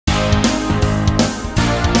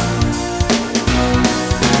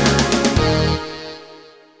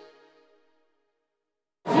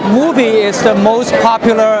is the most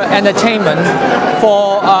popular entertainment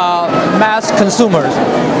for mass consumers.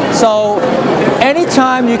 So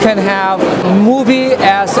anytime you can have movie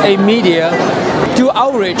as a media, do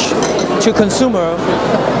outreach to consumer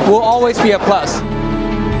will always be a plus.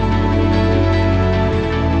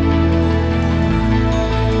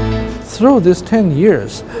 Through these 10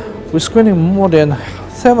 years, we're screening more than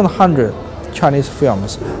 700 Chinese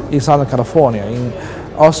films in Southern California,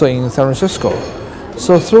 also in San Francisco.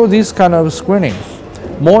 So through this kind of screening,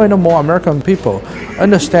 more and more American people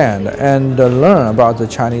understand and learn about the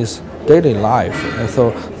Chinese daily life. And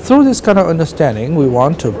so through this kind of understanding, we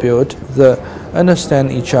want to build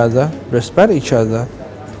understand each other, respect each other,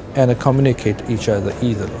 and communicate each other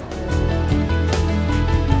easily.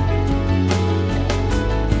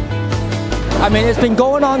 I mean, it's been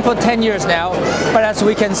going on for 10 years now, but as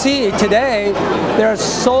we can see today, there are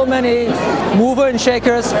so many movers and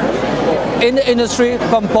shakers in the industry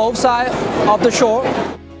from both sides of the shore.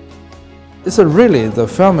 It's really, the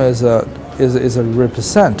film is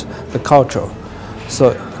represent the culture.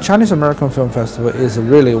 So Chinese American Film Festival is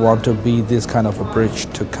really want to be this kind of a bridge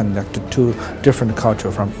to connect two different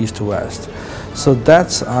culture from east to west. So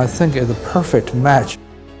that's, I think, is a perfect match.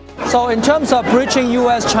 So in terms of bridging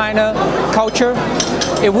U.S.-China culture,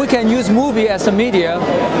 if we can use movie as a media,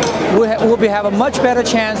 we'll have a much better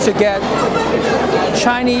chance to get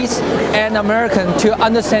Chinese and American to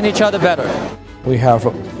understand each other better. We have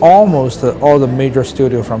almost all the major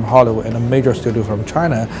studios from Hollywood and a major studio from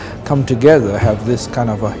China come together, have this kind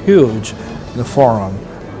of a huge forum.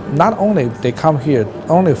 Not only they come here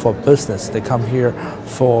only for business, they come here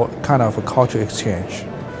for kind of a cultural exchange.